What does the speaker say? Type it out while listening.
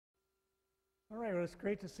All right, well, it's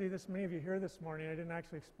great to see this many of you here this morning. I didn't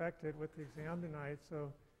actually expect it with the exam tonight, so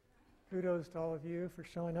kudos to all of you for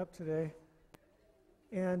showing up today.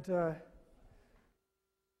 And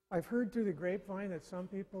I've heard through the grapevine that some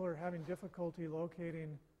people are having difficulty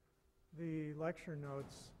locating the lecture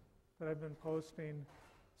notes that I've been posting.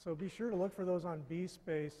 So be sure to look for those on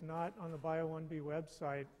BSpace, not on the Bio1B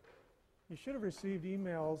website. You should have received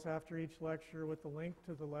emails after each lecture with the link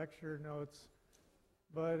to the lecture notes.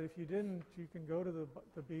 But if you didn't, you can go to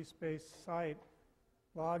the BSpace site,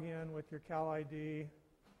 log in with your Cal ID,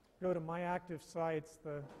 go to My Active Sites,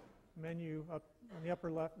 the menu up on the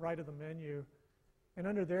upper left, right of the menu, and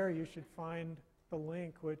under there you should find the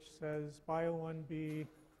link which says Bio1B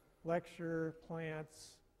Lecture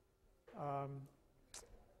Plants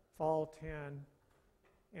Fall 10,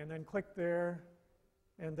 and then click there,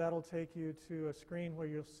 and that'll take you to a screen where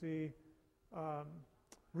you'll see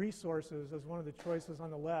Resources as one of the choices on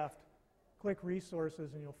the left. Click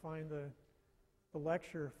Resources and you'll find the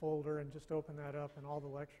lecture folder, and just open that up, and all the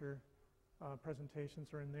lecture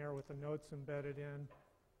presentations are in there with the notes embedded in.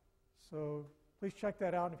 So please check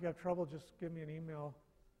that out, and if you have trouble, just give me an email.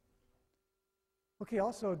 Okay,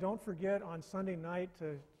 also don't forget on Sunday night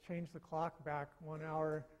to change the clock back 1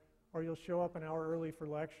 hour, or you'll show up an hour early for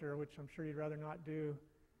lecture, which I'm sure you'd rather not do,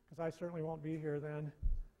 because I certainly won't be here then.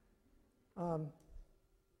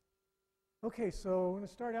 Okay, so I'm going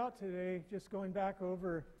to start out today just going back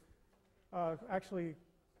over, actually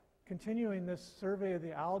continuing this survey of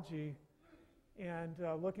the algae and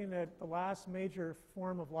looking at the last major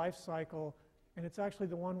form of life cycle, and it's actually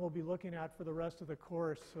the one we'll be looking at for the rest of the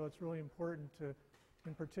course, so it's really important to,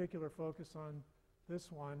 in particular, focus on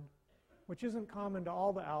this one, which isn't common to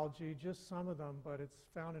all the algae, just some of them, but it's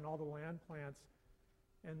found in all the land plants.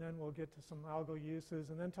 And then we'll get to some algal uses,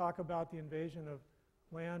 and then talk about the invasion of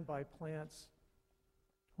land by plants,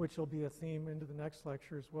 which will be a theme into the next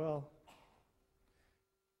lecture as well.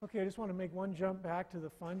 Okay, I just want to make one jump back to the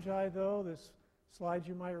fungi, though. This slide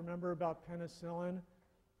you might remember about penicillin.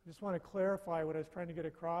 I just want to clarify what I was trying to get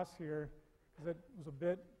across here, because it was a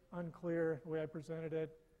bit unclear the way I presented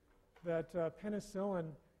it, that penicillin,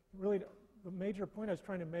 really the major point I was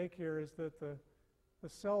trying to make here is that the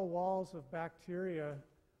cell walls of bacteria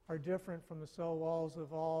are different from the cell walls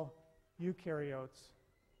of all eukaryotes.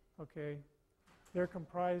 Okay, they're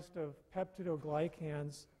comprised of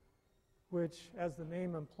peptidoglycans, which, as the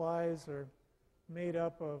name implies, are made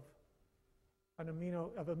up of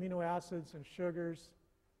amino acids and sugars.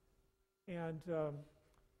 And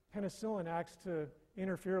penicillin acts to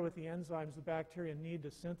interfere with the enzymes the bacteria need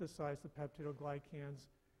to synthesize the peptidoglycans.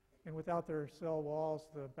 And without their cell walls,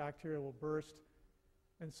 the bacteria will burst.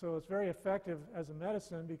 And so it's very effective as a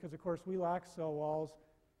medicine because, of course, we lack cell walls.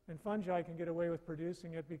 And fungi can get away with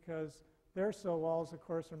producing it because their cell walls, of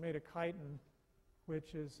course, are made of chitin,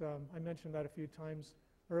 which is, I mentioned that a few times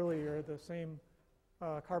earlier, the same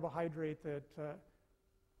carbohydrate that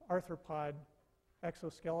arthropod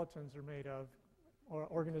exoskeletons are made of, or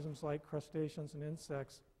organisms like crustaceans and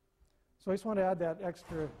insects. So I just want to add that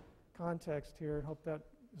extra context here. I hope that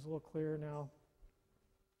is a little clearer now.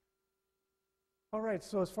 All right,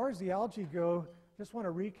 so as far as the algae go, just want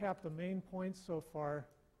to recap the main points so far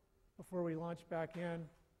before we launch back in.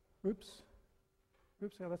 Oops,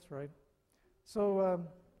 yeah, that's right. So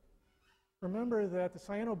remember that the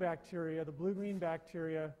cyanobacteria, the blue-green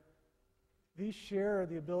bacteria, these share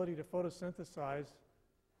the ability to photosynthesize,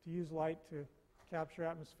 to use light to capture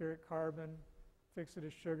atmospheric carbon, fix it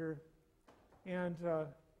as sugar. And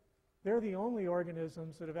they're the only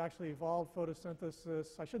organisms that have actually evolved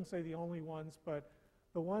photosynthesis. I shouldn't say the only ones, but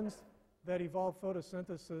the ones that evolved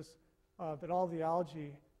photosynthesis that all the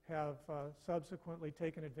algae have subsequently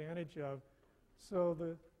taken advantage of. So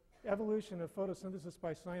the evolution of photosynthesis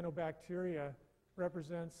by cyanobacteria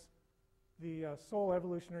represents the sole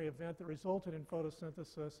evolutionary event that resulted in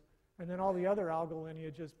photosynthesis, and then all the other algal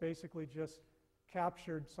lineages basically just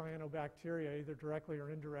captured cyanobacteria, either directly or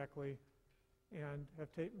indirectly, and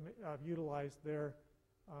have utilized their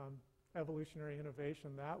evolutionary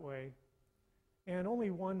innovation that way. And only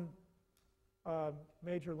one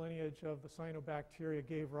major lineage of the cyanobacteria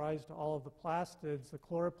gave rise to all of the plastids, the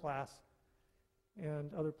chloroplasts,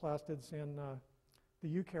 and other plastids in the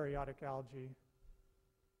eukaryotic algae.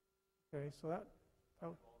 Okay, so that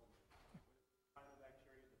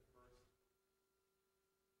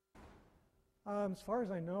as far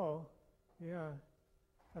as I know, yeah,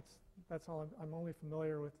 that's all. I'm only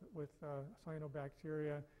familiar with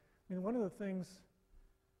cyanobacteria. I mean, one of the things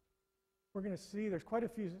we're going to see, there's quite a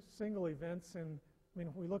few single events, and I mean,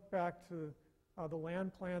 if we look back to the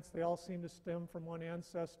land plants, they all seem to stem from one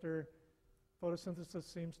ancestor. Photosynthesis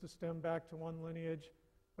seems to stem back to one lineage.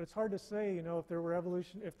 But it's hard to say, you know, if there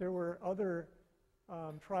were other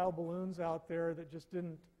trial balloons out there that just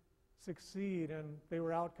didn't succeed and they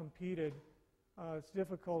were outcompeted. It's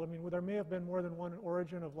difficult. I mean, there may have been more than one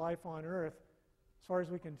origin of life on Earth. As far as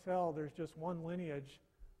we can tell, there's just one lineage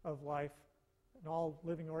of life, and all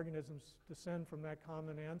living organisms descend from that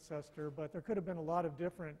common ancestor. But there could have been a lot of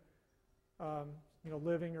different, you know,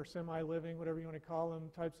 living or semi-living, whatever you want to call them,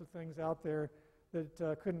 types of things out there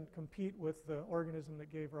that couldn't compete with the organism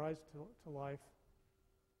that gave rise to life.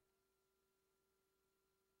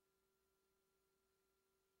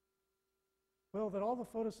 Well, that all the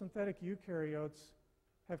photosynthetic eukaryotes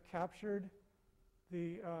have captured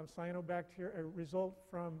the cyanobacteria result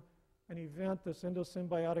from an event, this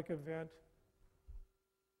endosymbiotic event,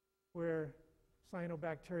 where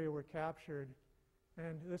cyanobacteria were captured.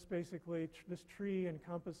 And this basically, this tree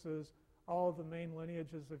encompasses all of the main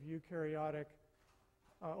lineages of eukaryotic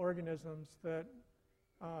organisms that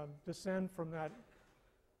descend from that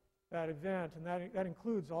event, and that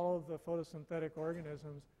includes all of the photosynthetic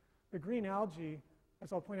organisms. The green algae,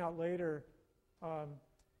 as I'll point out later,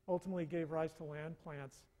 ultimately gave rise to land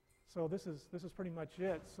plants. So this is pretty much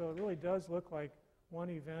it. So it really does look like one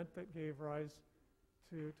event that gave rise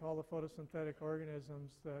to all the photosynthetic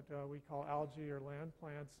organisms that we call algae or land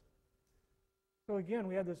plants. So again,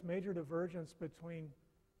 we had this major divergence between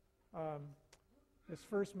this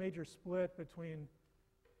first major split between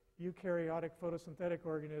eukaryotic photosynthetic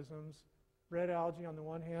organisms, red algae on the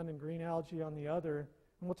one hand and green algae on the other.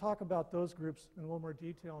 And we'll talk about those groups in a little more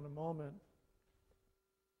detail in a moment.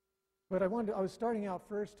 But I was starting out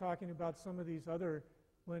first talking about some of these other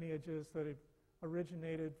lineages that had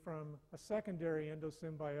originated from a secondary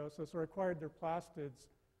endosymbiosis or acquired their plastids,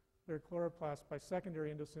 their chloroplasts, by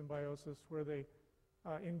secondary endosymbiosis, where they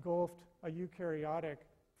engulfed a eukaryotic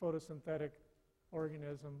photosynthetic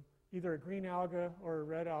organism, either a green alga or a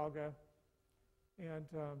red alga. And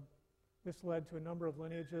this led to a number of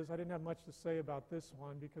lineages. I didn't have much to say about this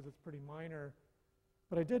one because it's pretty minor.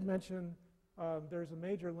 But I did mention there's a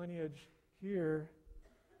major lineage here,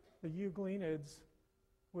 the euglenids,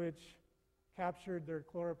 which captured their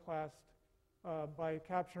chloroplast by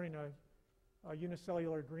capturing a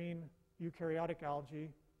unicellular green eukaryotic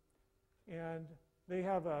algae. And they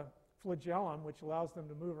have a flagellum, which allows them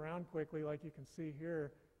to move around quickly, like you can see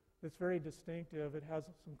here. It's very distinctive. It has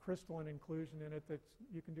some crystalline inclusion in it that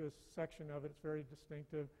you can do a section of it. It's very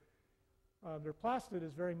distinctive. Their plastid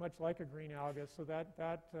is very much like a green alga, so that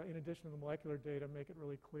in addition to the molecular data, make it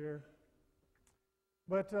really clear.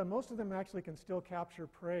 But most of them actually can still capture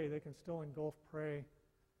prey. They can still engulf prey.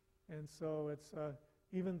 And so it's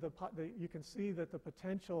even you can see that the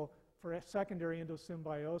potential for a secondary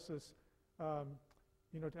endosymbiosis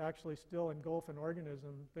you know, to actually still engulf an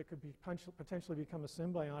organism that could be potentially become a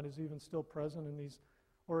symbiont is even still present in these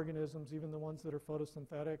organisms, even the ones that are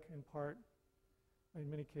photosynthetic in part, in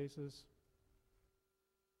many cases.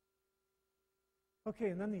 Okay,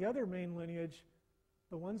 and then the other main lineage,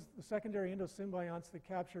 the secondary endosymbionts that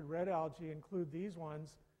captured red algae include these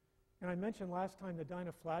ones. And I mentioned last time the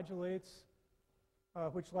dinoflagellates,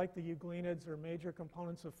 which, like the euglenids, are major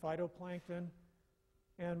components of phytoplankton.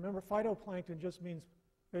 And remember, phytoplankton just means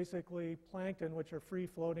basically plankton, which are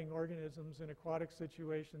free-floating organisms in aquatic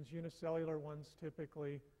situations, unicellular ones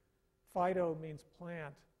typically. Phyto means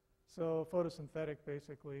plant, so photosynthetic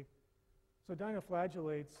basically. So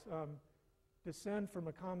dinoflagellates descend from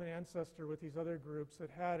a common ancestor with these other groups that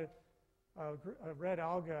had a red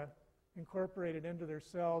alga incorporated into their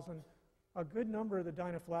cells, and a good number of the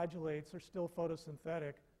dinoflagellates are still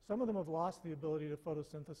photosynthetic. Some of them have lost the ability to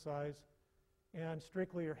photosynthesize and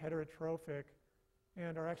strictly are heterotrophic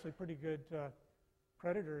and are actually pretty good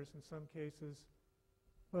predators in some cases.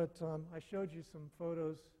 But I showed you some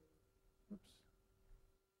photos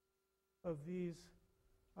of these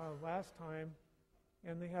last time,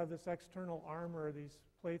 and they have this external armor, these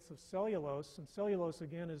plates of cellulose. And cellulose,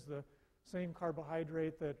 again, is the same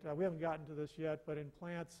carbohydrate that we haven't gotten to this yet, but in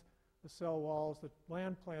plants, the cell walls, the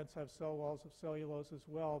land plants have cell walls of cellulose as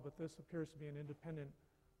well, but this appears to be an independent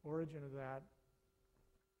origin of that.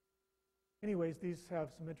 Anyways, these have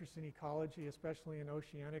some interesting ecology, especially in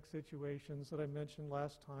oceanic situations that I mentioned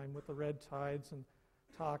last time with the red tides and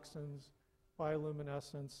toxins,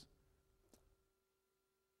 bioluminescence.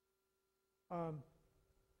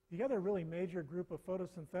 The other really major group of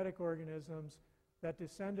photosynthetic organisms that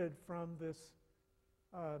descended from this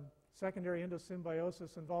secondary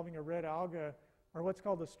endosymbiosis involving a red alga are what's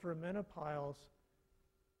called the stramenophiles.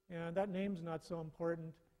 And that name's not so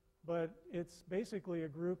important, but it's basically a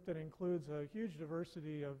group that includes a huge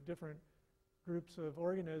diversity of different groups of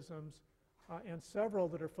organisms. and several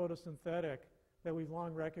that are photosynthetic that we've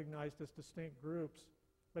long recognized as distinct groups.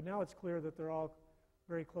 But now it's clear that they're all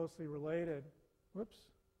very closely related. Whoops.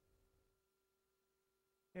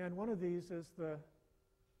 And one of these is the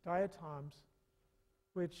diatoms,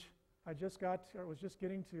 which I just got to, or was just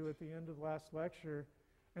getting to at the end of last lecture.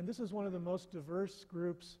 And this is one of the most diverse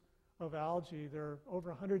groups of algae. There are over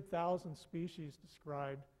 100,000 species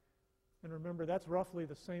described. And remember, that's roughly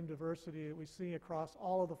the same diversity that we see across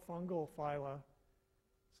all of the fungal phyla.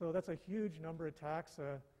 So that's a huge number of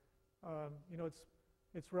taxa. You know,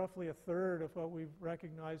 it's roughly a third of what we've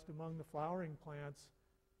recognized among the flowering plants.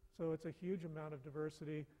 So it's a huge amount of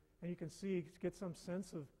diversity. And you can see, get some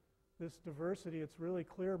sense of this diversity. It's really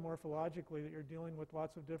clear morphologically that you're dealing with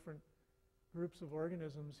lots of different groups of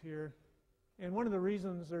organisms here. And one of the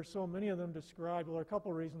reasons there's so many of them described, well, there are a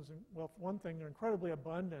couple of reasons. Well, for one thing, they're incredibly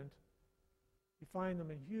abundant. You find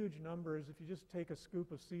them in huge numbers. If you just take a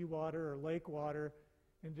scoop of seawater or lake water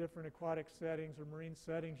in different aquatic settings or marine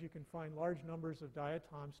settings, you can find large numbers of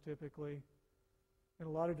diatoms typically and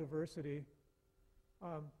a lot of diversity.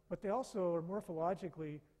 But they also are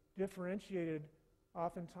morphologically differentiated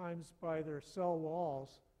oftentimes by their cell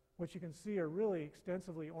walls, which you can see are really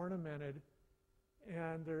extensively ornamented.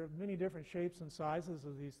 And there are many different shapes and sizes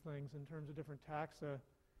of these things in terms of different taxa.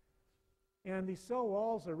 And these cell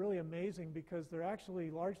walls are really amazing because they're actually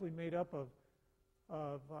largely made up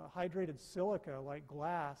of hydrated silica, like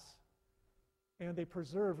glass. And they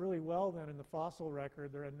preserve really well then in the fossil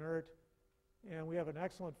record. They're inert. And we have an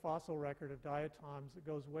excellent fossil record of diatoms that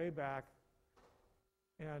goes way back.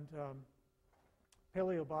 And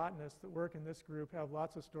paleobotanists that work in this group have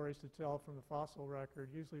lots of stories to tell from the fossil record,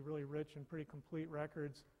 usually really rich and pretty complete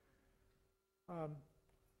records.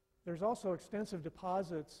 There's also extensive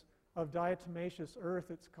deposits of diatomaceous earth,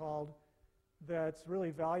 it's called, that's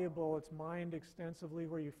really valuable. It's mined extensively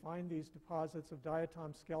where you find these deposits of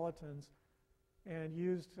diatom skeletons and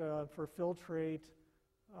used for filtrate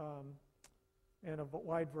and a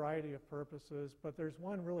wide variety of purposes. But there's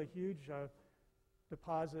one really huge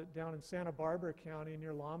deposit down in Santa Barbara County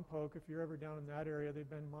near Lompoc. If you're ever down in that area, they've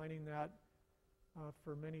been mining that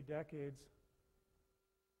for many decades.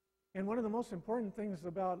 And one of the most important things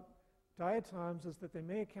about diatoms is that they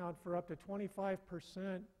may account for up to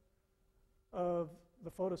 25% of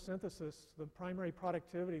the photosynthesis, the primary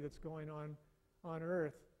productivity that's going on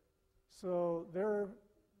Earth. So they're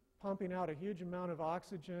pumping out a huge amount of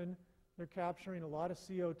oxygen. They're capturing a lot of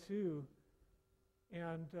CO2.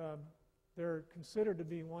 And they're considered to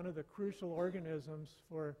be one of the crucial organisms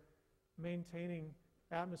for maintaining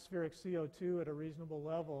atmospheric CO2 at a reasonable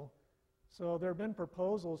level. So there have been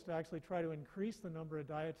proposals to actually try to increase the number of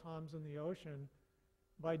diatoms in the ocean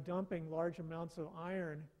by dumping large amounts of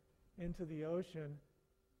iron into the ocean.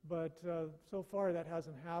 But so far that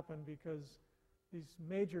hasn't happened because these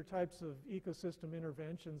major types of ecosystem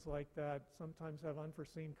interventions like that sometimes have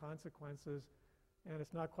unforeseen consequences, and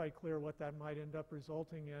it's not quite clear what that might end up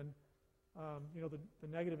resulting in. You know, the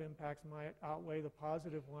negative impacts might outweigh the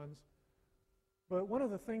positive ones. But one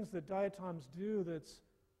of the things that diatoms do that's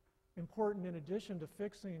important in addition to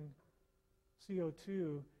fixing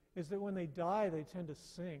CO2 is that when they die, they tend to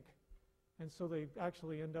sink. And so they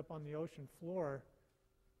actually end up on the ocean floor.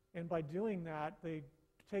 And by doing that, they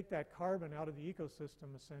take that carbon out of the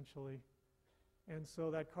ecosystem, essentially. And so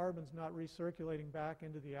that carbon's not recirculating back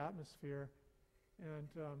into the atmosphere. And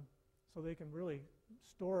so they can really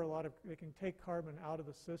store a lot of, they can take carbon out of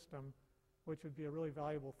the system, which would be a really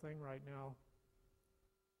valuable thing right now.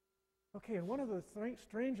 Okay, and one of the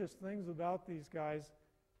strangest things about these guys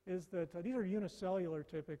is that these are unicellular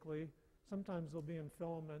typically. Sometimes they'll be in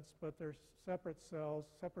filaments, but they're separate cells,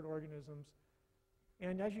 separate organisms.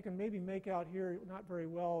 And as you can maybe make out here, not very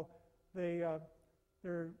well, their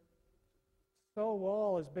cell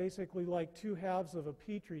wall is basically like two halves of a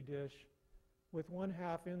petri dish with one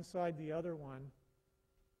half inside the other one.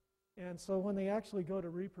 And so when they actually go to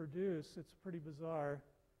reproduce, it's pretty bizarre.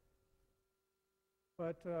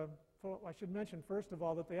 But I should mention, first of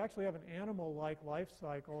all, that they actually have an animal-like life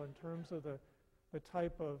cycle in terms of the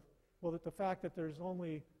type of, well, that the fact that there's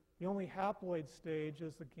only, the only haploid stage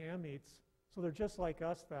is the gametes. So they're just like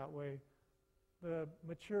us that way. The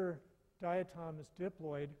mature diatom is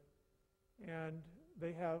diploid, and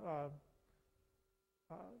they have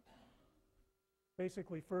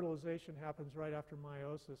basically fertilization happens right after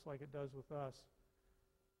meiosis like it does with us.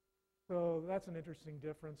 So that's an interesting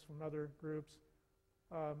difference from other groups.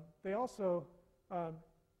 They also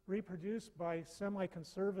reproduce by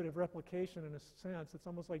semi-conservative replication in a sense. It's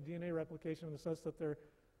almost like DNA replication in the sense that they're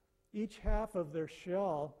each half of their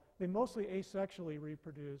shell, they mostly asexually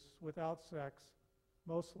reproduce without sex,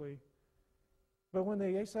 mostly. But when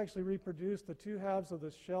they asexually reproduce, the two halves of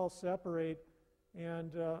the shell separate,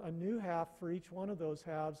 and a new half for each one of those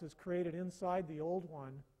halves is created inside the old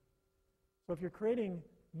one. So if you're creating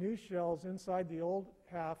new shells inside the old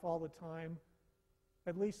half all the time,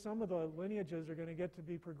 at least some of the lineages are going to get to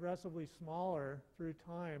be progressively smaller through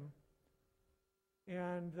time.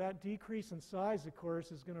 And that decrease in size, of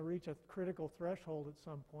course, is going to reach a critical threshold at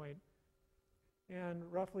some point. And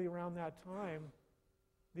roughly around that time,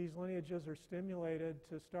 these lineages are stimulated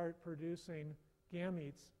to start producing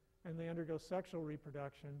gametes, and they undergo sexual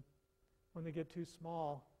reproduction when they get too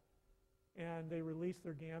small. And they release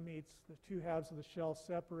their gametes. The two halves of the shell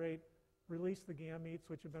separate, release the gametes,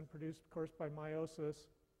 which have been produced, of course, by meiosis,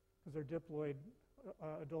 because they're diploid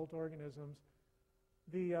adult organisms.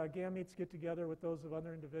 The gametes get together with those of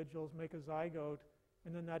other individuals, make a zygote,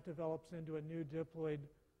 and then that develops into a new diploid,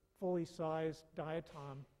 fully sized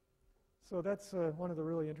diatom. So that's one of the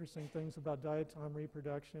really interesting things about diatom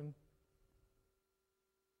reproduction.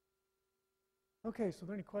 Okay, so are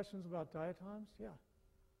there any questions about diatoms? Yeah.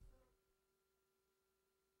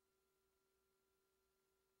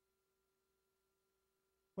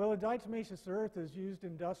 Well, a diatomaceous earth is used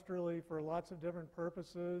industrially for lots of different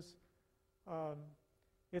purposes.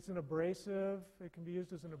 It's an abrasive. It can be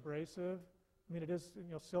used as an abrasive. I mean, it is,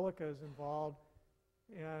 silica is involved.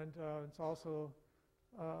 And it's also,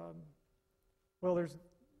 well,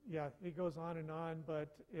 it goes on, but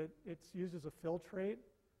it's used as a filtrate.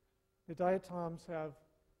 The diatoms have,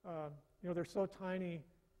 they're so tiny,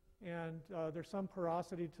 and there's some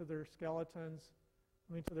porosity to their skeletons,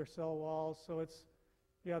 to their cell walls. So it's,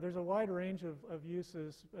 there's a wide range of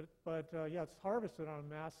uses, but it's harvested on a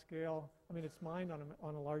mass scale. It's mined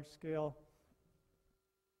on a large scale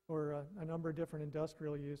for a number of different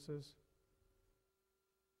industrial uses.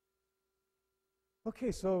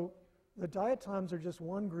 Okay, so the diatoms are just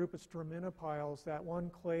one group of straminophiles, that one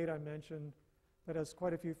clade I mentioned that has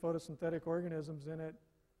quite a few photosynthetic organisms in it.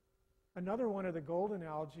 Another one are the golden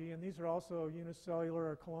algae, and these are also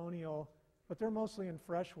unicellular or colonial, but they're mostly in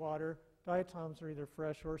fresh water. Diatoms are either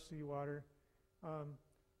fresh or seawater.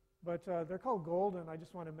 But they're called golden, I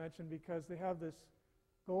just want to mention, because they have this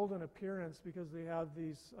golden appearance because they have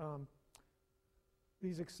these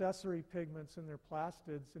accessory pigments in their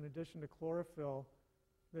plastids in addition to chlorophyll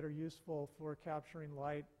that are useful for capturing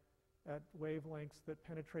light at wavelengths that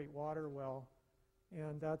penetrate water well.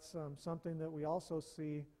 And that's something that we also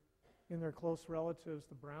see in their close relatives,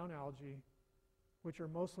 the brown algae, which are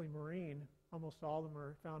mostly marine. Almost all of them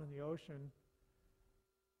are found in the ocean.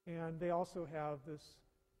 And they also have this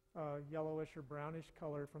yellowish or brownish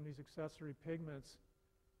color from these accessory pigments.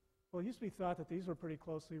 Well, it used to be thought that these were pretty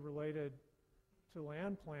closely related to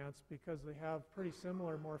land plants because they have pretty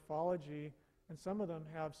similar morphology, and some of them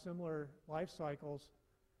have similar life cycles.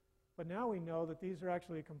 But now we know that these are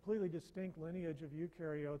actually a completely distinct lineage of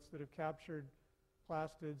eukaryotes that have captured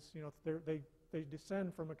plastids. They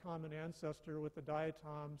descend from a common ancestor with the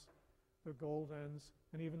diatoms, the goldens,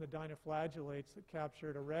 and even the dinoflagellates that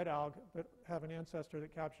captured a red alga, that have an ancestor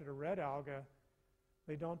that captured a red alga.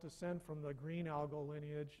 They don't descend from the green algal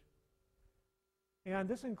lineage. And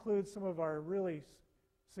this includes some of our really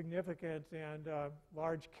significant and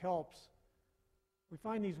large kelps. We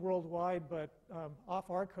find these worldwide, but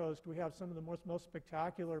off our coast we have some of the most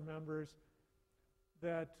spectacular members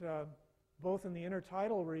that both in the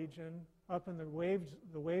intertidal region, up in the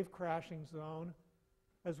wave crashing zone,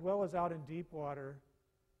 as well as out in deep water.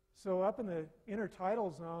 So up in the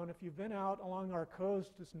intertidal zone, if you've been out along our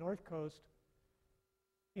coast, this north coast,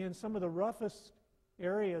 in some of the roughest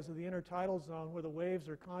areas of the intertidal zone where the waves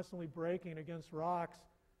are constantly breaking against rocks,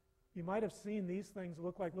 you might have seen these things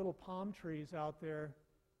look like little palm trees out there.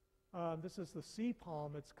 This is the sea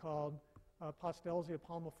palm, it's called, Postelsia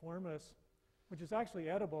palmiformis, which is actually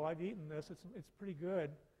edible. I've eaten this. It's pretty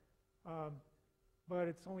good, but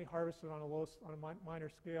it's only harvested on a minor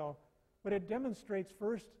scale. But it demonstrates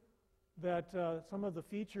first that some of the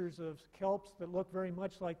features of kelps that look very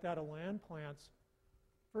much like that of land plants.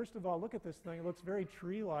 First of all, look at this thing. It looks very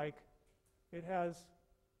tree-like. It has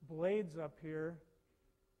blades up here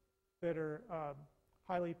that are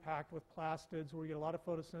highly packed with plastids where you get a lot of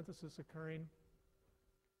photosynthesis occurring.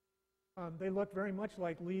 They look very much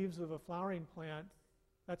like leaves of a flowering plant.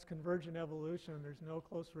 That's convergent evolution. There's no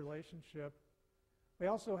close relationship. They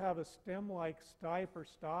also have a stem-like stipe or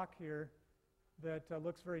stalk here that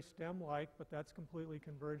looks very stem-like, but that's completely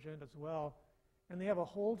convergent as well. And they have a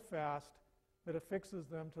holdfast that affixes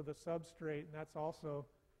them to the substrate, and that's also,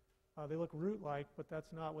 they look root-like, but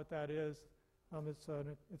that's not what that is.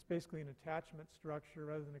 It's basically an attachment structure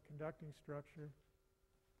rather than a conducting structure.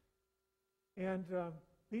 And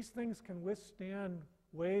these things can withstand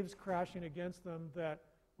waves crashing against them that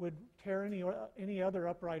would tear any other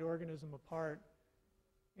upright organism apart.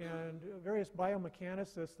 And various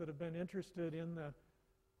biomechanicists that have been interested in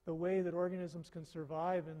the way that organisms can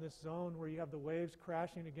survive in this zone where you have the waves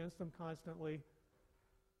crashing against them constantly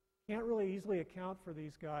can't really easily account for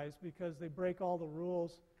these guys because they break all the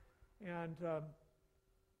rules, and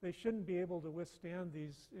they shouldn't be able to withstand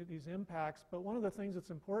these impacts. But one of the things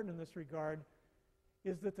that's important in this regard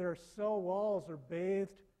is that their cell walls are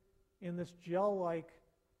bathed in this gel-like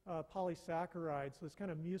polysaccharide, so this kind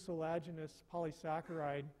of mucilaginous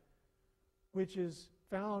polysaccharide, which is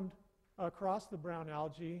found across the brown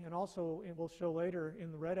algae, and also, we'll show later,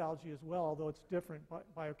 in the red algae as well, although it's different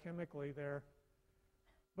biochemically there.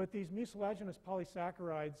 But these mucilaginous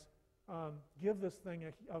polysaccharides give this thing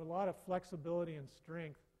a lot of flexibility and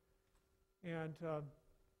strength. And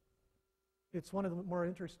it's one of the more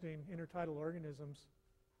interesting intertidal organisms.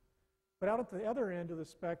 But out at the other end of the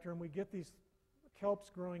spectrum, we get these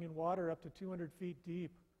kelps growing in water up to 200 feet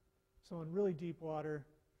deep, so in really deep water.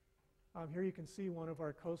 Here you can see one of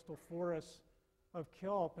our coastal forests of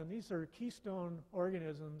kelp, and these are keystone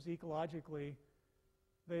organisms ecologically.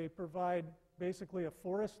 They provide basically a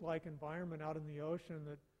forest-like environment out in the ocean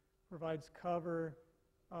that provides cover,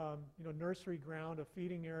 nursery ground, a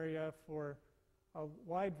feeding area for a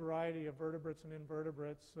wide variety of vertebrates and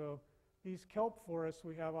invertebrates. So these kelp forests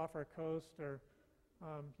we have off our coast are,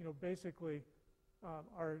 basically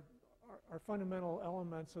are fundamental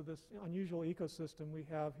elements of this unusual ecosystem we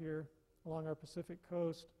have here along our Pacific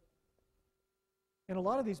coast. And a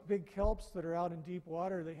lot of these big kelps that are out in deep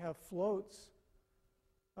water, they have floats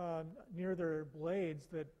near their blades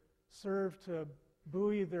that serve to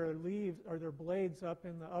buoy their leaves or their blades up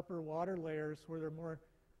in the upper water layers where they're more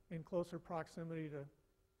in closer proximity to,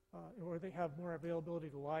 where they have more availability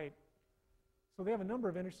to light. So they have a number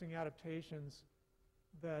of interesting adaptations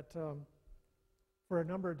that for a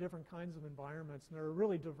number of different kinds of environments, and they're a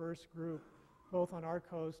really diverse group, both on our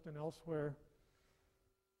coast and elsewhere.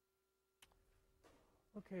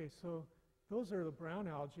 Okay, so those are the brown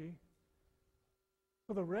algae.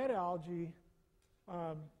 So the red algae,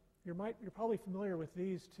 you're probably familiar with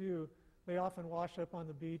these too. They often wash up on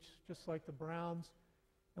the beach just like the browns,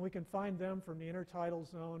 and we can find them from the intertidal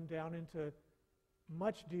zone down into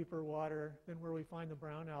much deeper water than where we find the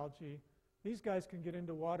brown algae. These guys can get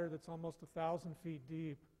into water that's almost 1,000 feet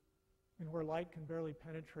deep and where light can barely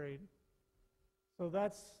penetrate. So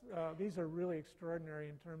these are really extraordinary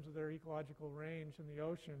in terms of their ecological range in the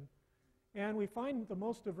ocean. And we find the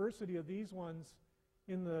most diversity of these ones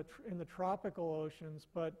in the tropical oceans,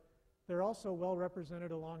 but they're also well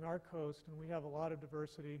represented along our coast, and we have a lot of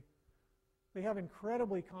diversity. They have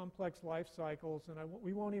incredibly complex life cycles, and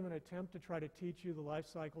we won't even attempt to try to teach you the life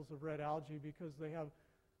cycles of red algae because they have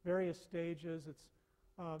various stages.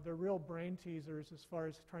 They're real brain teasers as far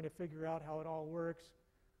as trying to figure out how it all works.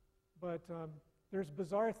 But there's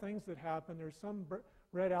bizarre things that happen. There's some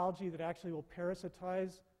red algae that actually will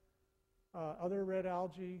parasitize other red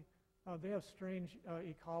algae. They have strange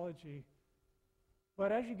ecology.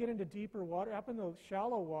 But as you get into deeper water, up in the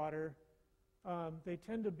shallow water, they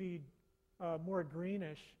tend to be more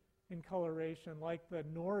greenish in coloration, like the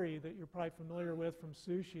nori that you're probably familiar with from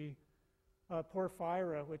sushi,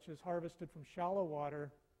 porphyra, which is harvested from shallow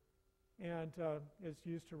water and is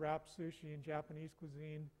used to wrap sushi in Japanese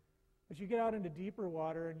cuisine. As you get out into deeper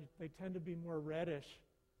water, and they tend to be more reddish.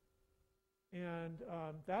 And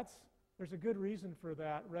there's a good reason for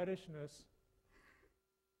that reddishness.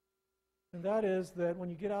 And that is that when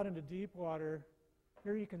you get out into deep water,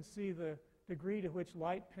 here you can see the degree to which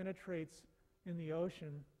light penetrates in the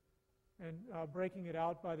ocean and breaking it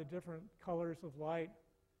out by the different colors of light.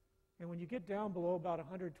 And when you get down below about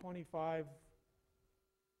 125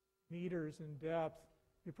 meters in depth,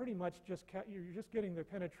 you're pretty much you're just getting the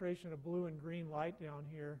penetration of blue and green light down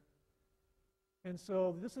here. And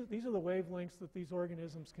so these are the wavelengths that these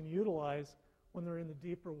organisms can utilize when they're in the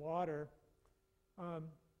deeper water.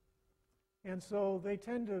 And so they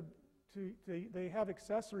tend they have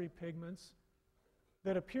accessory pigments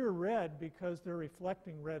that appear red because they're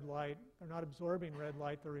reflecting red light. They're not absorbing red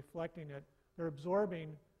light, they're reflecting it. They're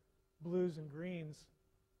absorbing blues and greens.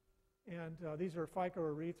 And these are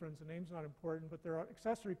phycoerythrins. The name's not important, but there are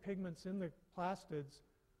accessory pigments in the plastids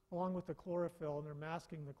along with the chlorophyll, and they're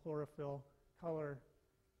masking the chlorophyll color.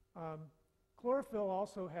 Chlorophyll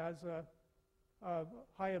also has a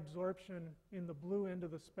high absorption in the blue end of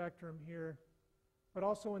the spectrum here, but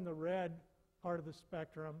also in the red part of the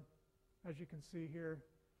spectrum, as you can see here.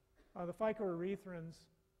 The phycoerythrins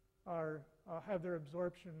have their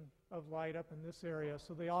absorption of light up in this area,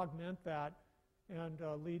 so they augment that and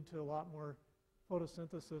lead to a lot more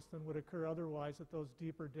photosynthesis than would occur otherwise at those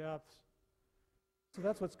deeper depths. So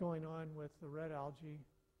that's what's going on with the red algae.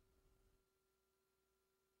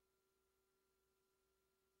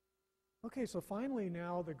 Okay, so finally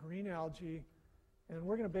now the green algae, and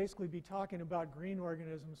we're going to basically be talking about green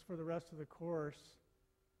organisms for the rest of the course.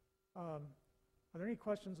 Are there any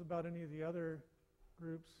questions about any of the other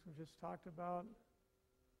groups we just talked about?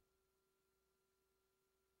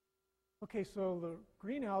 Okay, so the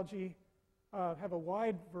green algae have a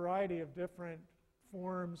wide variety of different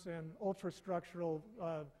forms and ultrastructural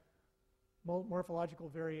morphological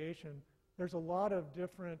variation. There's a lot of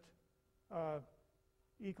different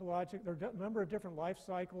ecologic, there are a number of different life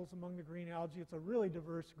cycles among the green algae. It's a really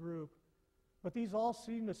diverse group. But these all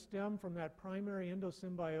seem to stem from that primary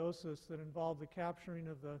endosymbiosis that involved the capturing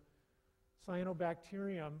of the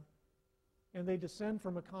cyanobacterium, and they descend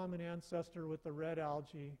from a common ancestor with the red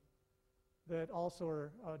algae that also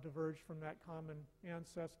are diverged from that common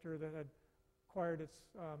ancestor that had acquired its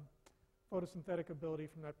photosynthetic ability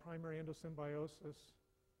from that primary endosymbiosis.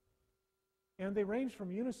 And they range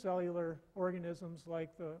from unicellular organisms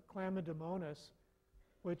like the Chlamydomonas,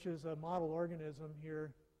 which is a model organism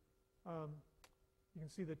here. You can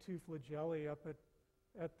see the two flagellae up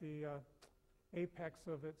at the apex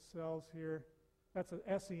of its cells here. That's an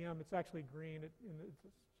SEM. It's actually green. It's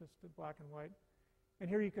just black and white. And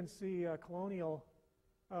here you can see colonial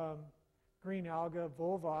green alga,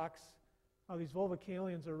 volvox. These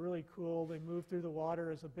volvocalians are really cool. They move through the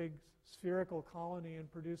water as a big spherical colony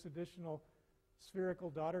and produce additional spherical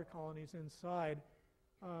daughter colonies inside.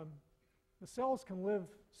 The cells can live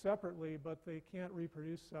separately, but they can't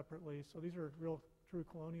reproduce separately. So these are real true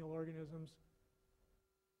colonial organisms.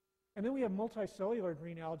 And then we have multicellular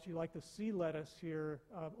green algae like the sea lettuce here,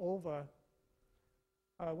 ulva,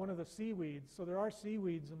 one of the seaweeds. So there are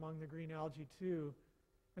seaweeds among the green algae too.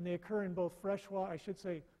 And they occur in both freshwater, I should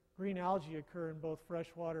say green algae occur in both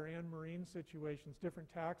freshwater and marine situations, different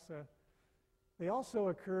taxa. They also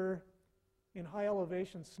occur in high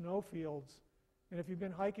elevation snowfields. And if you've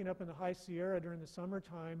been hiking up in the high Sierra during the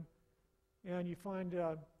summertime and you find,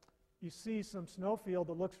 you see some snowfield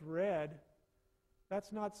that looks red,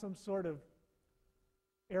 that's not some sort of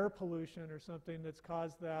air pollution or something that's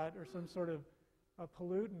caused that, or some sort of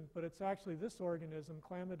pollutant, but it's actually this organism,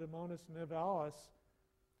 Chlamydomonas nivalis,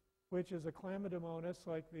 which is a Chlamydomonas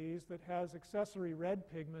like these that has accessory red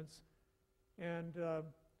pigments, and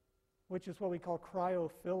which is what we call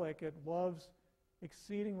cryophilic. It loves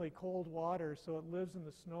exceedingly cold water, so it lives in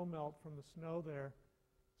the snow melt from the snow there.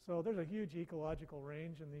 So there's a huge ecological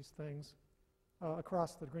range in these things,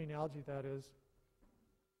 across the green algae, that is.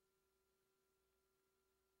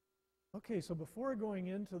 Okay, so before going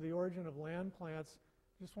into the origin of land plants,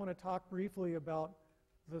 I just want to talk briefly about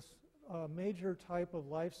this major type of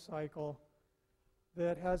life cycle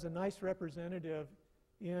that has a nice representative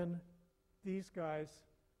in these guys,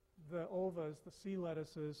 the ulvas, the sea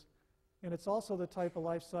lettuces, and it's also the type of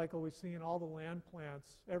life cycle we see in all the land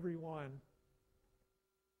plants, every one.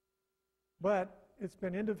 But it's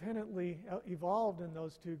been independently evolved in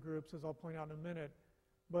those two groups, as I'll point out in a minute.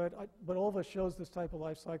 But ulva shows this type of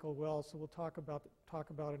life cycle well, so we'll talk about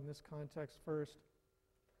it in this context first.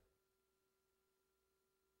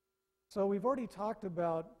 So we've already talked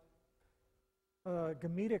about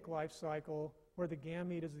gametic life cycle, where the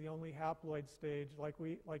gamete is the only haploid stage,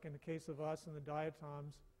 like in the case of us in the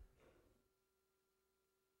diatoms.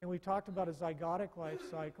 And we talked about a zygotic life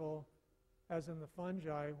cycle, as in the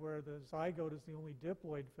fungi, where the zygote is the only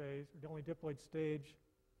diploid phase, or the only diploid stage.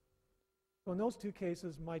 So in those two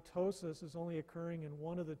cases, mitosis is only occurring in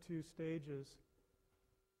one of the two stages,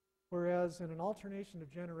 whereas in an alternation of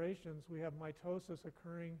generations, we have mitosis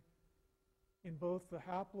occurring in both the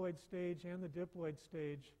haploid stage and the diploid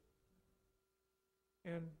stage.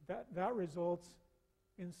 And that results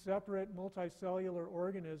in separate multicellular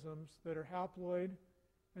organisms that are haploid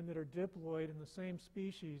and that are diploid in the same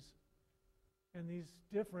species. And these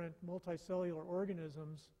different multicellular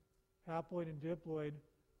organisms, haploid and diploid,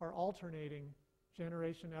 are alternating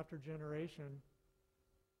generation after generation.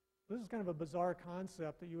 This is kind of a bizarre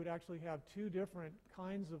concept, that you would actually have two different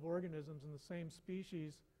kinds of organisms in the same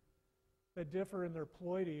species that differ in their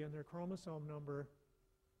ploidy and their chromosome number.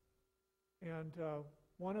 And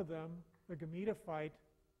one of them, the gametophyte,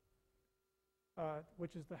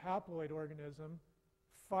 which is the haploid organism,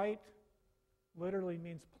 phyte literally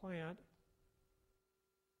means plant.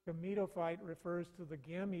 Gametophyte refers to the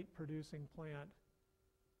gamete-producing plant.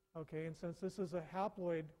 Okay, and since this is a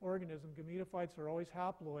haploid organism, gametophytes are always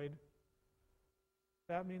haploid,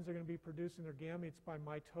 that means they're going to be producing their gametes by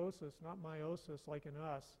mitosis, not meiosis like in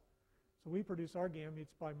us. So we produce our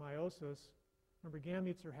gametes by meiosis. Remember,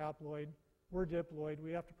 gametes are haploid. We're diploid.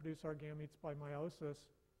 We have to produce our gametes by meiosis,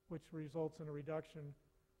 which results in a reduction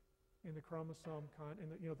in the chromosome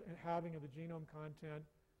the halving of the genome content.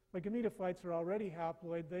 But gametophytes are already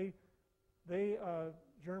haploid. They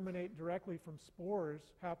germinate directly from spores,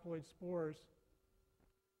 haploid spores.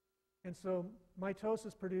 And so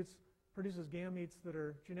mitosis produces gametes that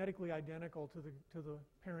are genetically identical to the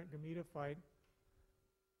parent gametophyte.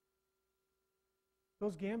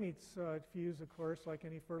 Those gametes fuse, of course, like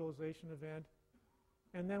any fertilization event.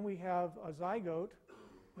 And then we have a zygote,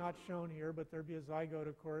 not shown here, but there'd be a zygote,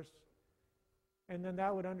 of course. And then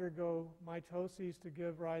that would undergo mitoses to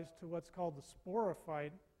give rise to what's called the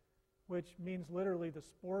sporophyte, which means literally the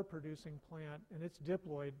spore-producing plant, and it's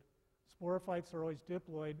diploid. Sporophytes are always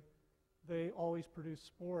diploid. They always produce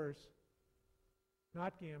spores,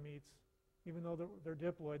 not gametes. Even though they're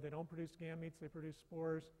diploid, they don't produce gametes, they produce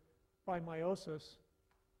spores by meiosis.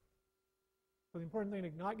 So the important thing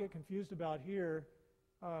to not get confused about here,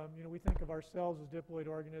 we think of ourselves as diploid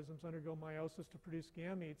organisms undergo meiosis to produce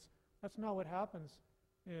gametes. That's not what happens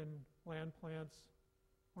in land plants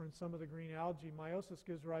or in some of the green algae. Meiosis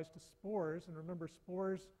gives rise to spores, and remember,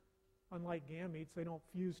 spores, unlike gametes, they don't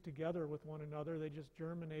fuse together with one another. They just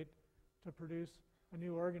germinate to produce a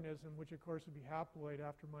new organism, which of course would be haploid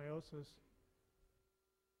after meiosis.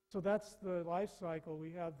 So that's the life cycle.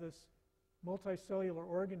 We have this multicellular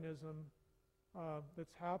organism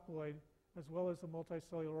that's haploid, as well as the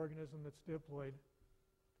multicellular organism that's diploid.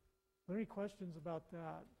 Are there any questions about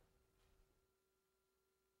that?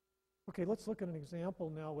 Okay, let's look at an example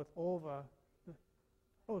now with ova.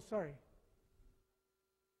 Oh, sorry.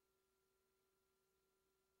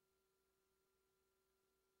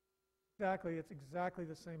 Exactly, it's exactly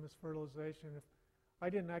the same as fertilization. If I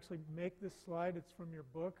didn't actually make this slide, it's from your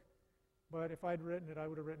book, but if I'd written it, I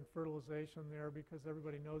would have written fertilization there because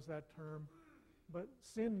everybody knows that term. But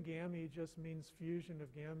syngamy just means fusion of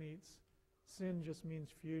gametes. Syn just means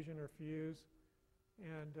fusion or fuse,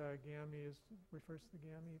 and gamy refers to the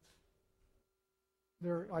gametes.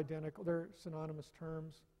 They're identical, they're synonymous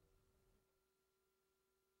terms.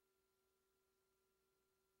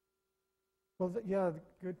 Well, yeah,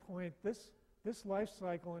 good point. This life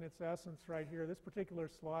cycle in its essence right here, this particular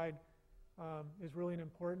slide is really an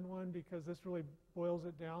important one because this really boils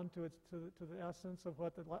it down to the essence of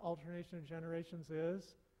what the alternation of generations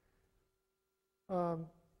is.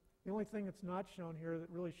 The only thing that's not shown here that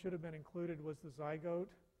really should have been included was the zygote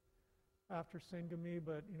after syngamy,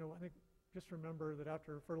 but I think just remember that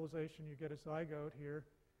after fertilization you get a zygote here.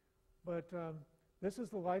 But this is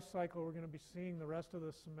the life cycle we're going to be seeing the rest of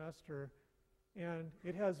the semester, and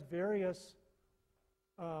it has various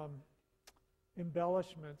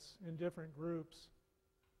embellishments in different groups.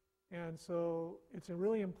 And so it's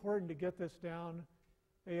really important to get this down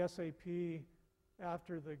ASAP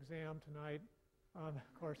after the exam tonight. Of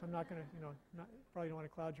course, I'm not going to, probably don't want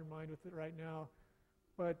to cloud your mind with it right now.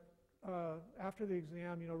 But after the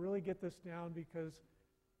exam, really get this down because,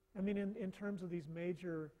 in terms of these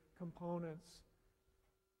major components,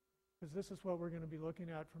 because this is what we're going to be looking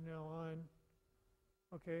at from now on.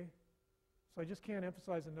 Okay? So I just can't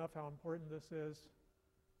emphasize enough how important this is.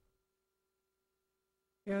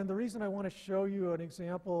 And the reason I want to show you an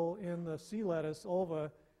example in the sea lettuce,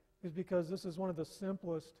 ova, is because this is one of the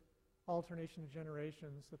simplest alternation of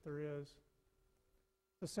generations that there is.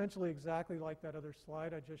 It's essentially exactly like that other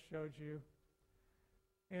slide I just showed you.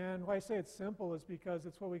 And why I say it's simple is because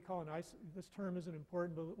it's what we call this term isn't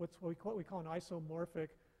important, but what we call an isomorphic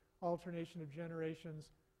alternation of generations,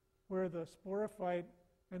 where the sporophyte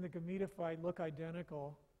and the gametophyte look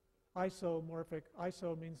identical. Isomorphic,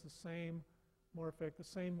 iso means the same, morphic, the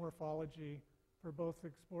same morphology for both the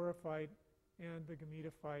sporophyte and the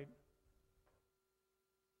gametophyte.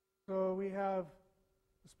 So we have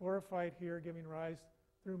the sporophyte here giving rise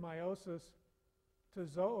through meiosis to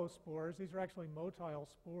zoospores. These are actually motile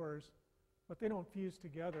spores, but they don't fuse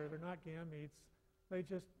together. They're not gametes. They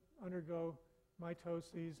just undergo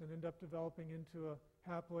mitoses and end up developing into a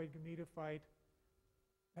haploid gametophyte.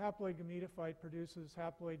 The haploid gametophyte produces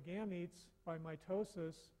haploid gametes by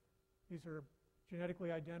mitosis. These are genetically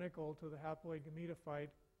identical to the haploid gametophyte.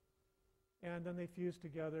 And then they fuse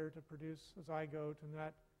together to produce a zygote, and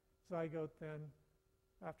that zygote then,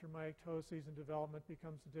 after mitoses and development,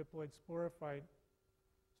 becomes a diploid sporophyte.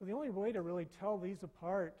 So the only way to really tell these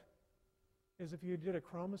apart is if you did a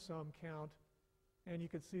chromosome count, and you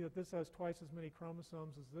could see that this has twice as many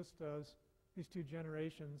chromosomes as this does, these two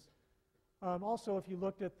generations. Also, if you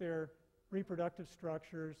looked at their reproductive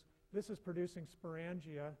structures, this is producing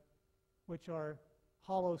sporangia, which are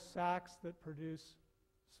hollow sacs that produce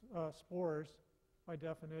spores by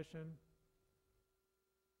definition.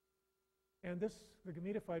 And the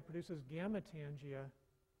gametophyte produces gametangia,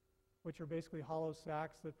 which are basically hollow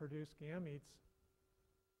sacs that produce gametes.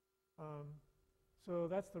 So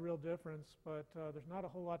that's the real difference, but there's not a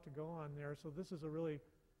whole lot to go on there. So this is a really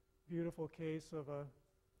beautiful case of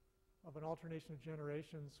an alternation of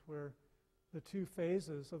generations where the two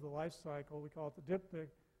phases of the life cycle, we call it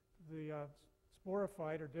the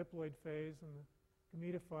sporophyte or diploid phase and the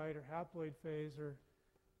gametophyte or haploid phase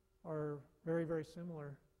are very, very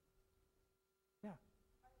similar. Yeah.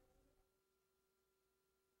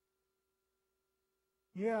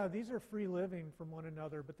 Yeah, these are free living from one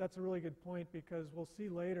another, but that's a really good point because we'll see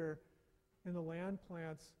later in the land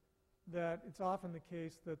plants that it's often the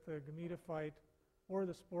case that the gametophyte or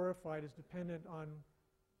the sporophyte is dependent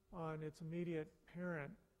on its immediate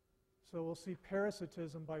parent. So we'll see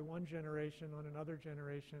parasitism by one generation on another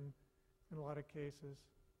generation in a lot of cases.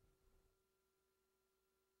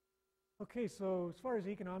 Okay, so as far as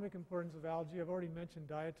economic importance of algae, I've already mentioned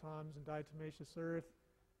diatoms and diatomaceous earth.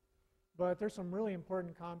 But there's some really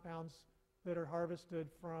important compounds that are harvested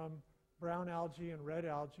from brown algae and red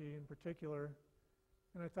algae in particular.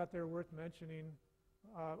 And I thought they were worth mentioning.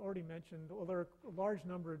 Already mentioned, well, there are a large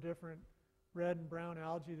number of different red and brown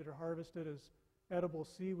algae that are harvested as edible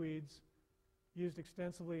seaweeds, used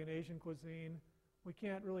extensively in Asian cuisine. We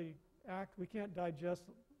can't digest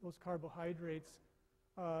those carbohydrates,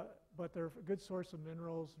 but they're a good source of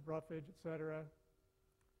minerals, roughage, etc.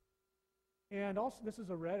 And also, this is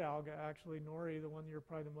a red alga, actually, nori, the one you're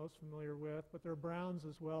probably the most familiar with. But there are browns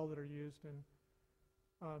as well that are used in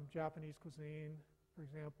Japanese cuisine, for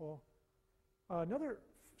example. Another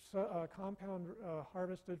compound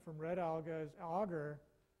harvested from red alga is agar.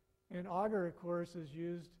 And agar, of course, is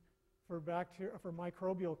used for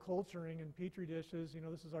microbial culturing in petri dishes. You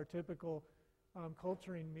know, this is our typical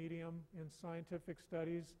culturing medium in scientific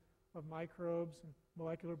studies of microbes and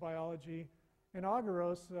molecular biology. And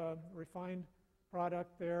agarose, refined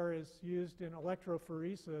product there, is used in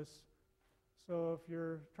electrophoresis. So if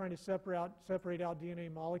you're trying to separate out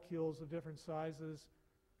DNA molecules of different sizes,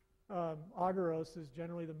 agarose is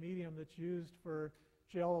generally the medium that's used for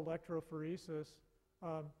gel electrophoresis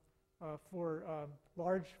for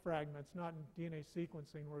large fragments, not in DNA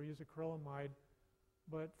sequencing where we use acrylamide,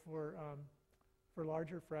 but for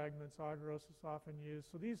larger fragments, agarose is often used.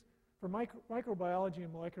 So these, for microbiology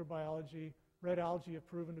and molecular biology, red algae have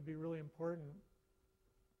proven to be really important.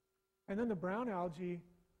 And then the brown algae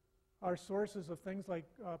are sources of things like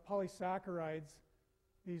polysaccharides,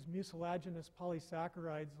 these mucilaginous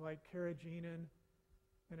polysaccharides like carrageenan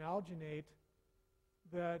and alginate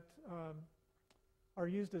that are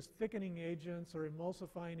used as thickening agents or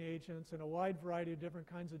emulsifying agents in a wide variety of different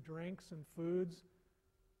kinds of drinks and foods.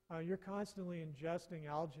 You're constantly ingesting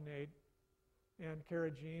alginate and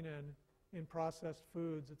carrageenan in processed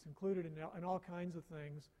foods. It's included in all kinds of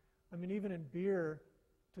things. I mean, even in beer,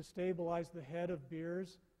 to stabilize the head of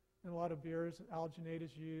beers, in a lot of beers, alginate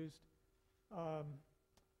is used.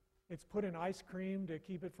 It's put in ice cream to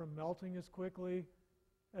keep it from melting as quickly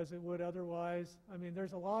as it would otherwise. I mean,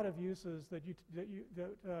 there's a lot of uses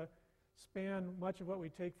that span much of what we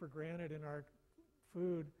take for granted in our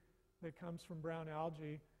food that comes from brown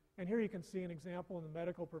algae. And here you can see an example in the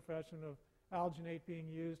medical profession of alginate being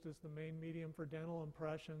used as the main medium for dental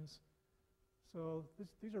impressions. So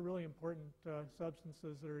these are really important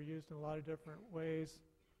substances that are used in a lot of different ways.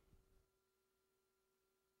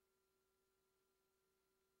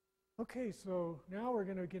 Okay, so now we're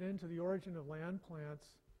going to get into the origin of land plants.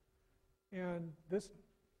 And this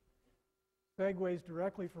segues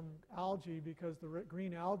directly from algae because the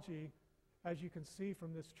green algae, as you can see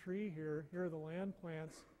from this tree here are the land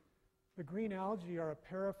plants. The green algae are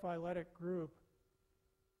a paraphyletic group.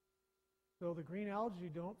 So the green algae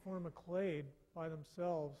don't form a clade by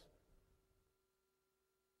themselves.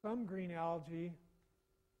 Some green algae,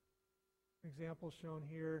 examples shown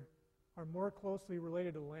here, are more closely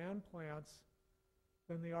related to land plants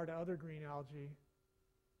than they are to other green algae.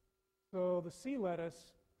 So the sea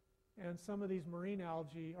lettuce and some of these marine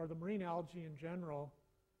algae, or the marine algae in general,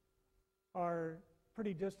 are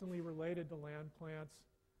pretty distantly related to land plants.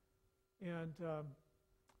 And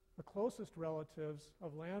the closest relatives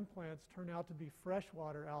of land plants turn out to be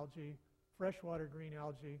freshwater algae, freshwater green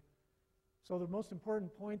algae. So the most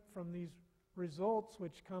important point from these results,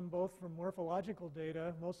 which come both from morphological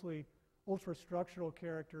data, mostly ultrastructural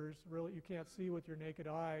characters, really you can't see with your naked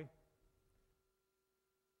eye,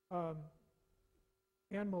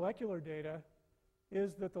 and molecular data,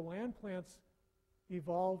 is that the land plants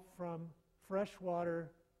evolved from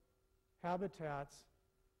freshwater habitats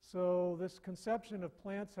So this conception of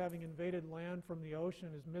plants having invaded land from the ocean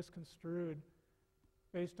is misconstrued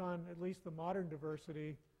based on at least the modern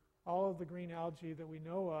diversity. All of the green algae that we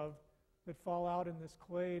know of that fall out in this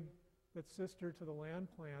clade that's sister to the land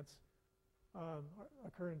plants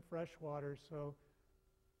occur in freshwater. So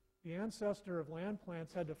the ancestor of land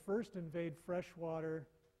plants had to first invade freshwater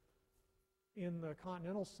in the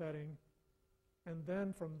continental setting, and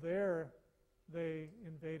then from there they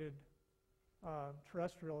invaded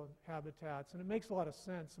terrestrial habitats. And it makes a lot of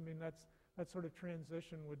sense. I mean, that sort of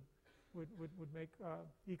transition would make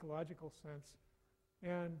ecological sense.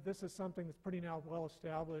 And this is something that's pretty now well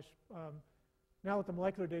established. Now that the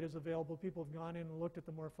molecular data is available, people have gone in and looked at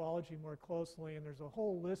the morphology more closely, and there's a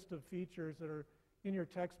whole list of features that are in your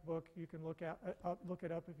textbook. You can look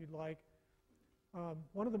it up if you'd like.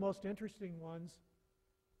 One of the most interesting ones,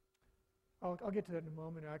 I'll get to that in a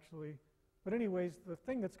moment actually, but anyways, the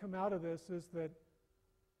thing that's come out of this is that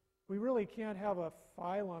we really can't have a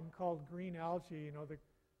phylum called green algae. You know,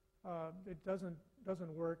 it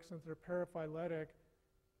doesn't work since they're paraphyletic.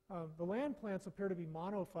 The land plants appear to be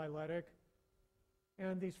monophyletic,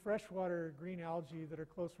 and these freshwater green algae that are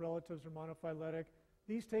close relatives are monophyletic.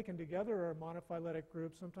 These taken together are a monophyletic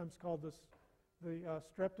group, sometimes called the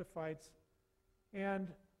streptophytes. And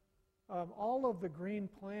all of the green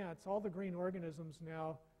plants, all the green organisms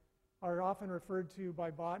now, are often referred to by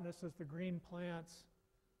botanists as the green plants.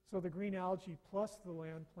 So the green algae plus the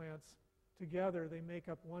land plants together, they make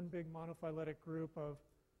up one big monophyletic group of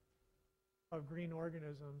green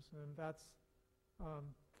organisms. And that's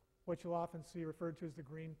what you'll often see referred to as the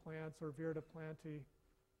green plants or Virida plantae.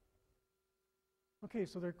 Okay,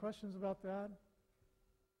 so there are questions about that?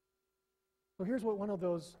 So here's what one of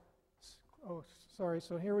those,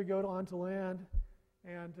 so here we go onto land,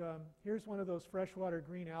 and here's one of those freshwater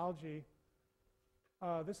green algae.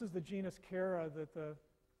 This is the genus Chara that the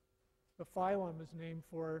phylum is named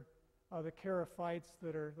for, the Bryophytes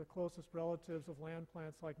that are the closest relatives of land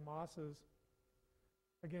plants like mosses.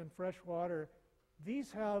 Again, freshwater.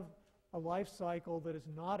 These have a life cycle that is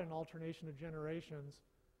not an alternation of generations.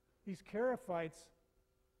 These Bryophytes,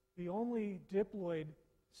 the only diploid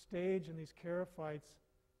stage in these Bryophytes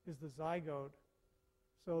is the zygote.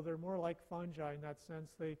 So they're more like fungi in that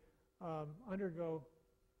sense. They undergo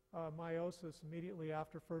meiosis immediately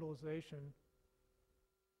after fertilization.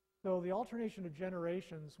 So the alternation of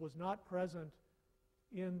generations was not present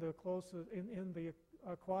in the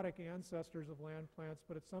aquatic ancestors of land plants,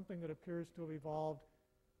 but it's something that appears to have evolved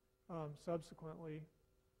subsequently.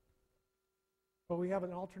 But we have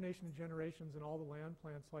an alternation of generations in all the land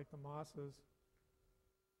plants like the mosses.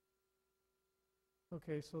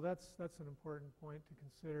 Okay, so that's an important point to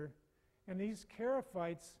consider. And these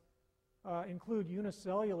Bryophytes include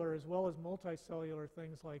unicellular as well as multicellular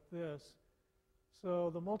things like this.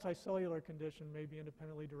 So the multicellular condition may be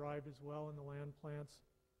independently derived as well in the land plants.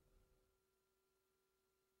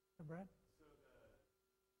 Brad?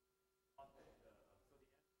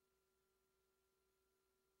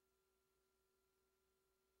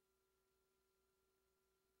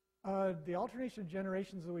 The alternation of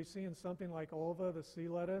generations that we see in something like ulva, the sea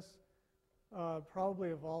lettuce, probably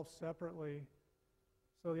evolved separately.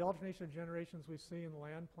 So the alternation of generations we see in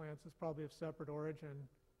land plants is probably of separate origin.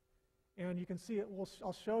 And you can see it,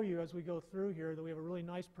 I'll show you as we go through here that we have a really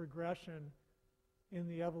nice progression in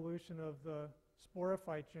the evolution of the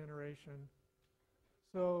sporophyte generation.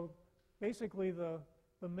 So basically the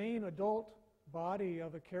main adult body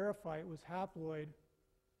of a Bryophyte was haploid.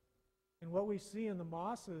 And what we see in the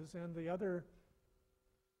mosses and the other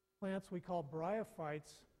plants we call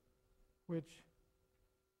Bryophytes, which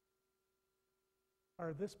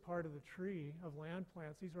are this part of the tree of land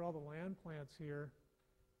plants. These are all the land plants here.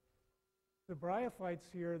 The Bryophytes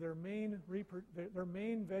here, their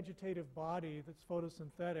main vegetative body that's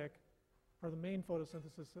photosynthetic, or the main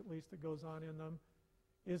photosynthesis at least that goes on in them,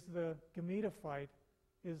 is the gametophyte,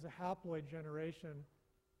 is the haploid generation.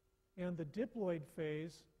 And the diploid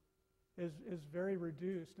phase is very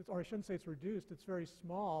reduced, or I shouldn't say it's reduced, it's very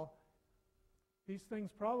small. These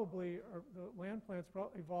things probably, the land plants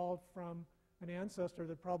evolved from an ancestor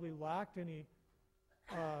that probably lacked any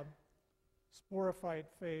sporophyte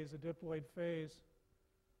phase, a diploid phase.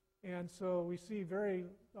 And so we see very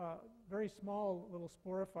small little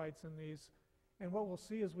sporophytes in these. And what we'll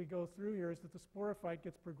see as we go through here is that the sporophyte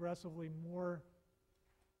gets progressively more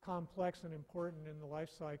complex and important in the life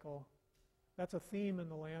cycle. That's a theme in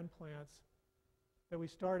the land plants, that we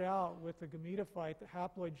start out with the gametophyte, the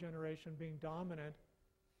haploid generation being dominant,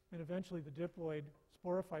 and eventually the diploid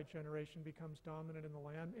sporophyte generation becomes dominant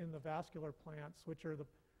in the vascular plants, which are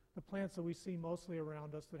the plants that we see mostly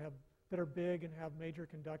around us that have that are big and have major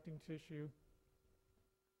conducting tissue.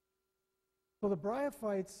 So the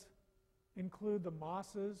bryophytes include the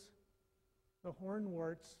mosses, the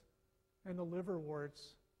hornworts, and the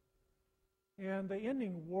liverworts. And the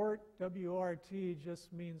ending wort, W-O-R-T,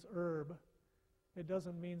 just means herb. It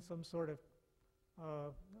doesn't mean some sort of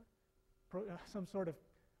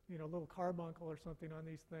little carbuncle or something on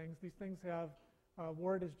these things. These things have,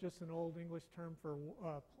 wort is just an old English term for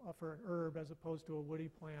an herb as opposed to a woody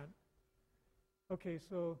plant. Okay,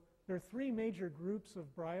 so there are three major groups of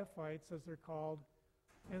bryophytes, as they're called,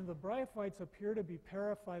 and the bryophytes appear to be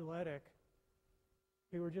paraphyletic.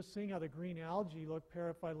 Okay, we're just seeing how the green algae look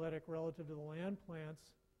paraphyletic relative to the land plants.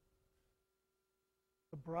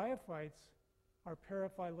 The bryophytes are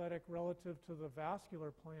paraphyletic relative to the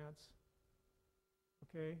vascular plants.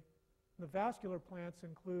 Okay, the vascular plants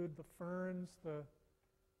include the ferns,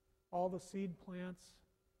 all the seed plants,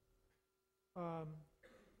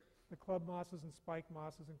 the club mosses and spike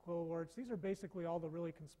mosses and quillworts. These are basically all the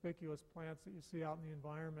really conspicuous plants that you see out in the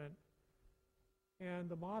environment. And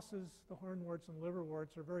the mosses, the hornworts and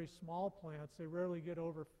liverworts are very small plants. They rarely get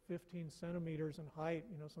over 15 centimeters in height,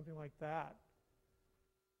 something like that.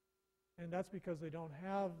 And that's because they don't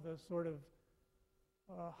have the sort of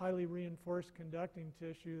highly reinforced conducting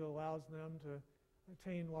tissue that allows them to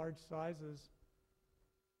attain large sizes.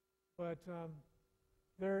 But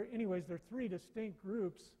there are three distinct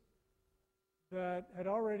groups that had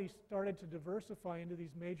already started to diversify into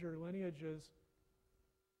these major lineages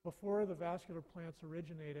before the vascular plants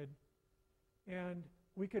originated. And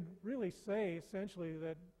we could really say essentially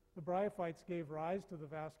that the bryophytes gave rise to the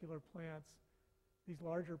vascular plants, these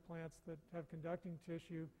larger plants that have conducting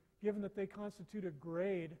tissue, given that they constitute a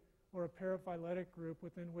grade or a paraphyletic group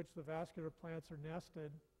within which the vascular plants are nested.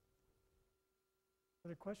 Are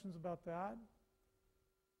there questions about that?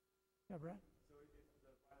 Yeah, Brad? So if the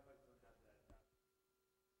bryophytes don't have that...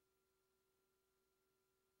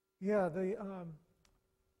 Yeah,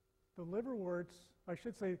 the liverworts, I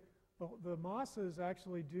should say, the mosses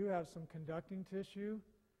actually do have some conducting tissue,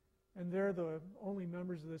 and they're the only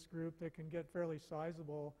members of this group that can get fairly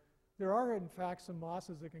sizable. There are, in fact, some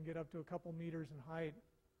mosses that can get up to a couple meters in height,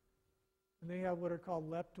 and they have what are called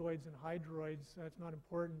leptoids and hydroids. That's not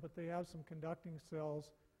important, but they have some conducting cells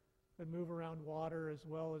that move around water as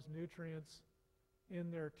well as nutrients in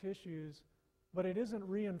their tissues, but it isn't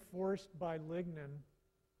reinforced by lignin,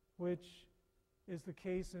 which is the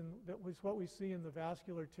case that was what we see in the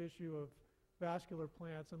vascular tissue of vascular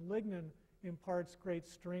plants. And lignin imparts great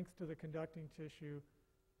strength to the conducting tissue,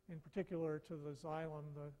 in particular to the xylem,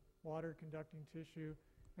 the water conducting tissue,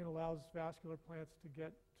 and allows vascular plants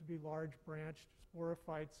to be large branched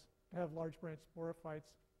sporophytes, to have large branched sporophytes.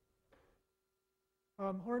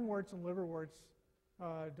 Hornworts and liverworts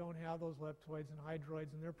don't have those leptoids and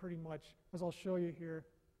hydroids, and they're pretty much, as I'll show you here.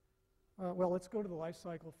 Well, let's go to the life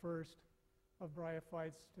cycle first of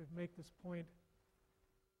bryophytes to make this point.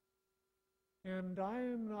 And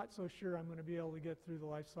I'm not so sure I'm going to be able to get through the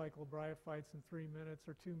life cycle of bryophytes in 3 minutes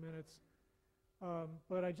or 2 minutes.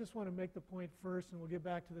 But I just want to make the point first, and we'll get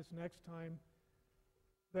back to this next time,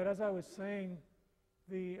 that as I was saying,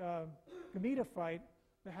 the gametophyte,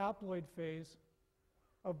 the haploid phase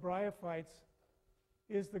of bryophytes,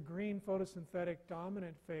 is the green photosynthetic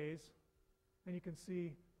dominant phase. And you can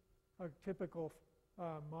see a typical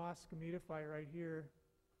moss gametophyte right here.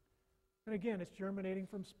 And again, it's germinating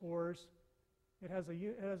from spores. It has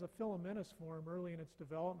a filamentous form early in its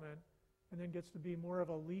development, and then gets to be more of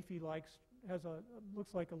a leafy-like,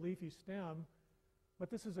 looks like a leafy stem. But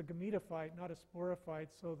this is a gametophyte, not a sporophyte,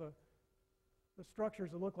 so the structures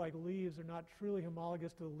that look like leaves are not truly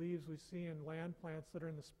homologous to the leaves we see in land plants that are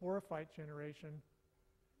in the sporophyte generation.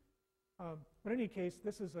 But in any case,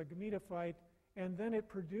 this is a gametophyte, and then it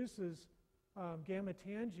produces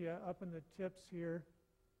gametangia up in the tips here.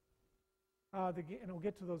 And we'll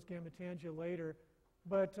get to those gametangia later.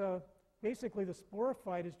 But basically, the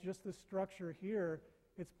sporophyte is just this structure here.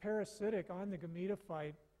 It's parasitic on the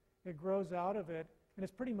gametophyte. It grows out of it, and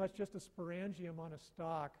it's pretty much just a sporangium on a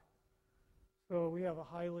stalk. So we have a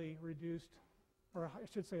highly reduced, or I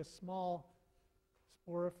should say a small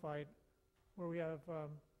sporophyte, where we have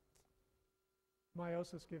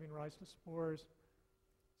meiosis giving rise to spores.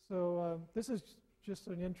 So this is just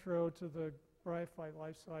an intro to the bryophyte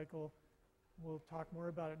life cycle. We'll talk more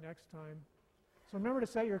about it next time. So remember to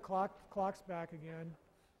set your clocks back again.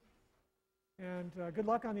 And good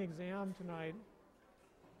luck on the exam tonight.